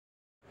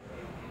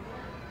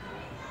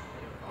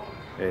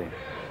Hey,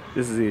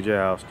 this is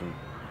Abraham Houston.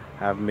 I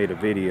haven't made a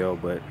video,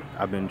 but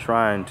I've been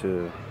trying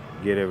to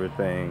get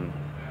everything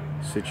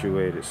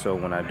situated so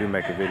when I do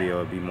make a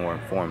video, it'll be more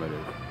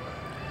informative.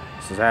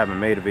 Since I haven't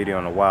made a video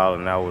in a while,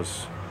 and I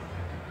was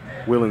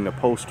willing to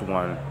post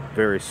one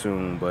very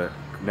soon, but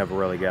never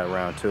really got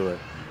around to it.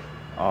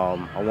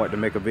 I want to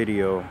make a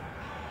video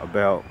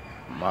about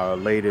my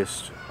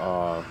latest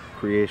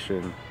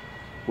creation,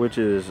 which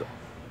is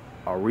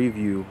a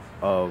review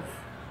of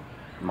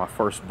my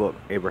first book,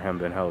 Abraham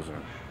Van Helsing.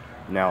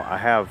 Now, I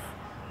have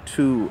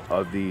two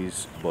of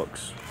these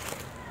books.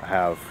 I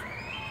have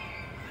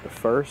the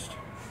first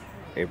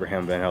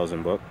Abraham Van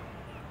Helsing book,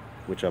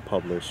 which I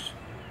published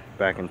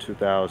back in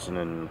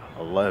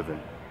 2011.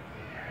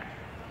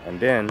 And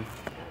then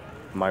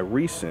my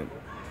recent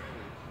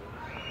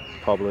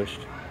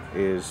published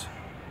is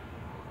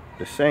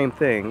the same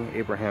thing,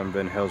 Abraham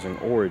Van Helsing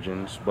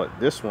Origins, but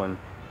this one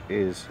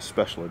is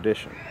special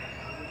edition.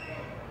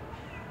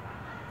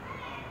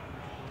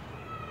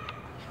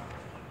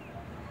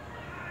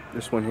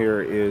 This one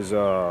here is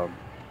it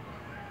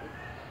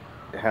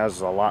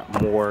has a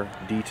lot more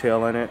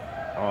detail in it.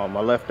 I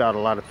left out a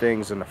lot of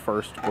things in the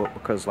first book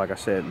because, like I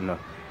said in the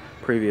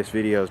previous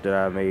videos that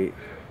I made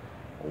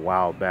a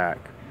while back,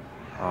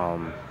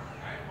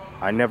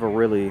 I never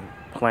really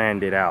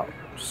planned it out.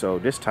 So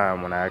this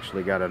time when I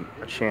actually got a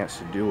chance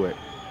to do it,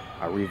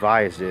 I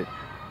revised it,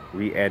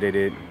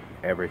 re-edited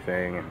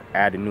everything, and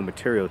added new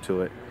material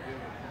to it.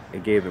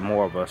 It gave it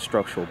more of a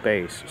structural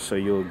base, so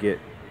you'll get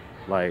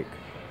like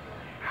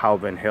how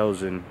Van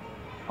Helsing,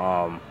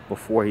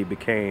 before he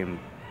became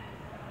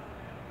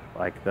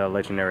like the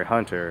legendary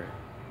hunter,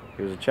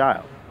 he was a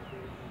child,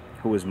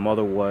 who his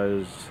mother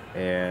was,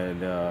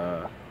 and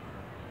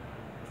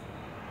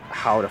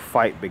how the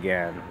fight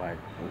began. Like,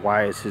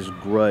 why is his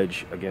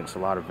grudge against a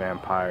lot of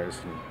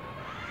vampires,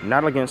 and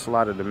not against a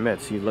lot of the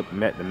myths. He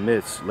met the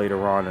myths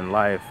later on in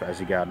life as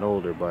he got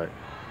older, but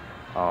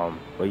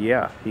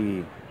yeah,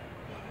 he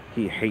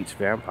hates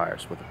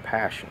vampires with a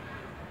passion.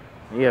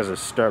 He has a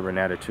stubborn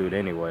attitude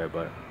anyway,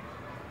 but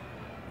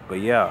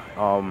yeah,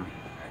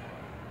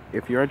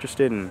 if you're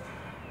interested in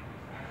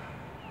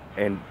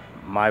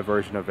my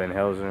version of Van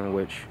Helsing,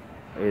 which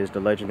is the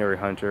legendary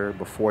hunter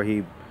before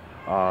he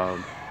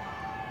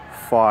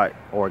fought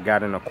or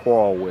got in a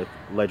quarrel with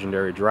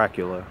legendary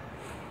Dracula,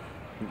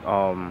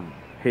 I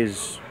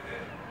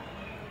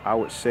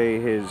would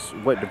say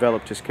what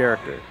developed his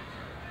character,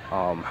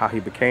 how he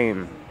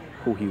became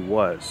who he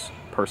was,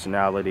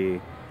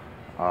 personality,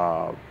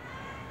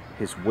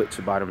 his wits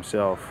about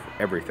himself,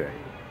 everything.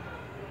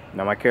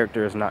 Now, my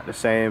character is not the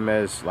same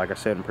as, like I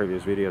said in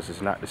previous videos,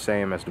 it's not the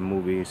same as the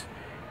movies.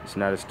 It's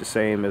not the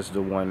same as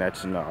the one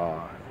that's in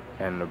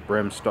the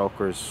Bram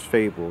Stoker's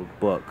fabled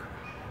book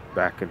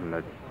back in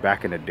the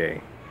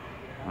day.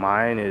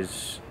 Mine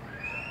is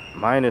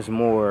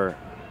more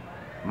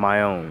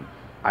my own.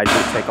 I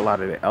did take a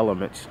lot of the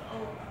elements.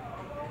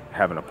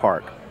 Having a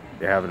park,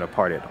 they're having a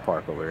party at the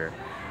park over there,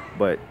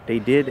 but they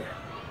did.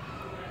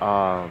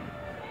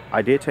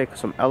 I did take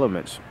some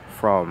elements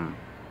from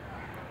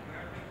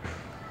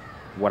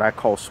what I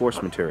call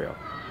source material,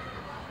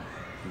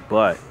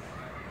 but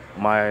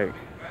my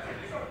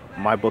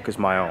book is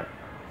my own.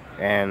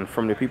 And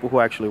from the people who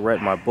actually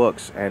read my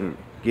books and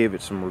gave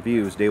it some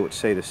reviews, they would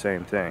say the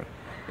same thing.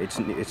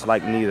 It's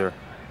like neither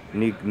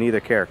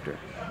character.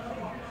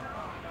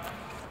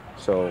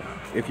 So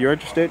if you're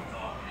interested,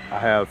 I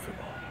have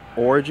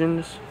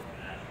Origins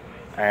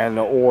and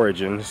the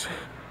Origins,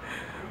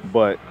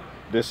 but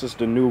this is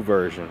the new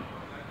version.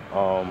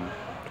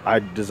 I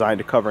designed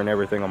the cover and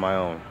everything on my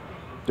own.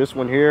 This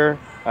one here,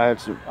 I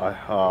had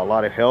a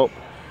lot of help.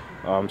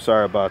 I'm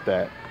sorry about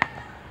that.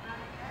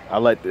 I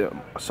let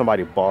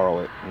somebody borrow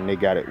it and they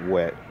got it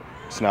wet.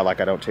 It's not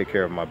like I don't take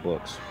care of my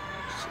books.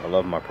 I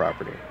love my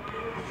property.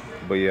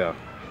 But yeah,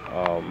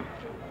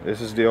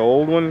 this is the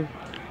old one,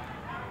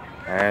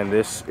 and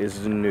this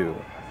is the new,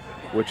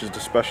 which is the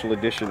special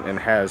edition and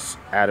has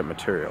added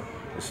material.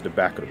 This is the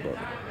back of the book.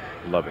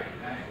 Love it.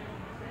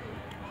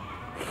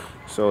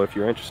 So if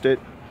you're interested,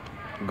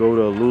 go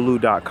to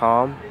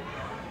lulu.com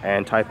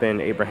and type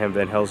in Abraham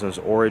Van Helsing's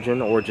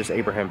Origin, or just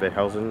Abraham Van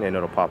Helsing, and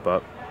it'll pop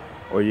up.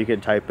 Or you can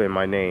type in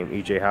my name,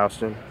 E.J.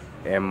 Houston,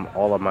 and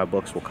all of my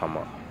books will come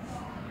up.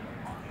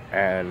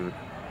 And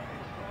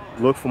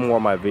look for more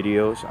of my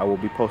videos. I will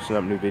be posting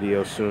up new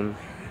videos soon.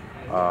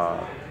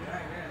 I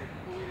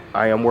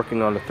am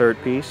working on the third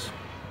piece.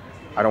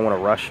 I don't want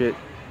to rush it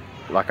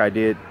like I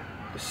did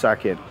the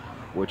second,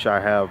 which I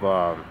have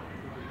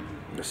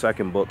the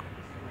second book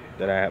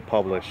that I had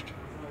published.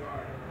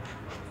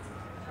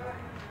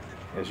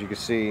 As you can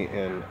see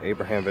in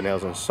Abraham Van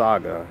Helsing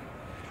Saga,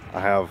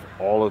 I have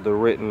all of the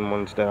written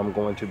ones that I'm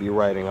going to be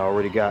writing. I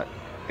already got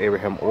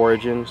Abraham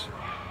Origins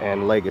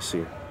and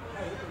Legacy.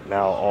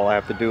 Now all I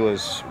have to do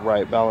is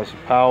write Balance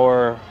of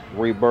Power,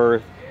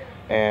 Rebirth,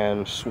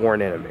 and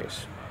Sworn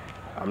Enemies.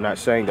 I'm not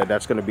saying that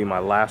that's going to be my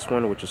last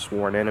one, which is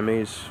Sworn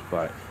Enemies,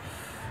 but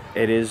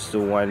it is the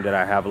one that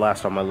I have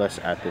last on my list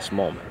at this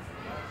moment.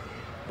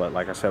 But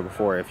like I said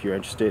before, if you're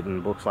interested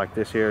in books like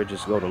this here,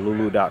 just go to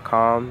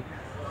lulu.com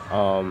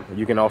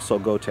You can also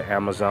go to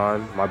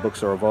Amazon. My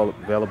books are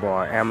available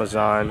on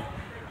Amazon,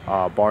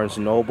 Barnes &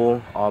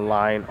 Noble,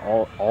 online,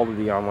 all of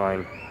the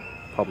online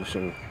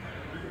publishing.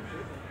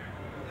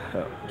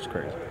 It's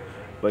crazy.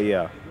 But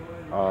yeah,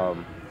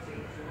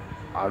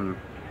 I'm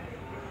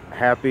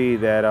happy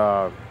that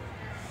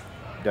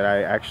that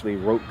I actually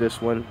wrote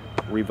this one,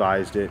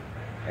 revised it,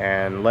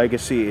 and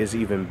Legacy is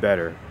even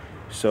better.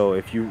 So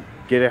if you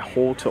get a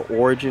hold to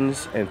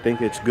Origins and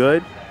think it's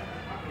good,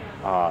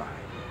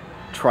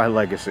 try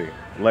Legacy.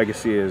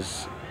 Legacy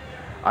is,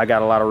 I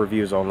got a lot of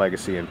reviews on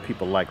Legacy and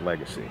people like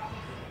Legacy.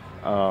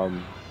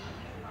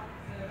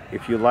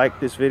 If you like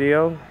this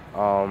video,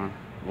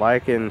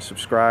 like and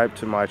subscribe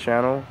to my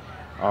channel.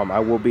 I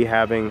will be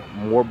having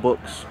more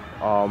books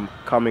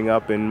coming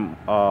up in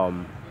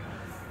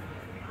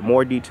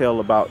more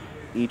detail about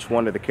each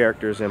one of the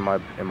characters in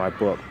my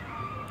book.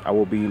 I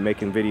will be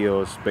making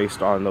videos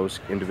based on those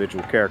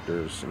individual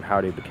characters and how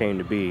they became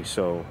to be.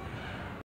 So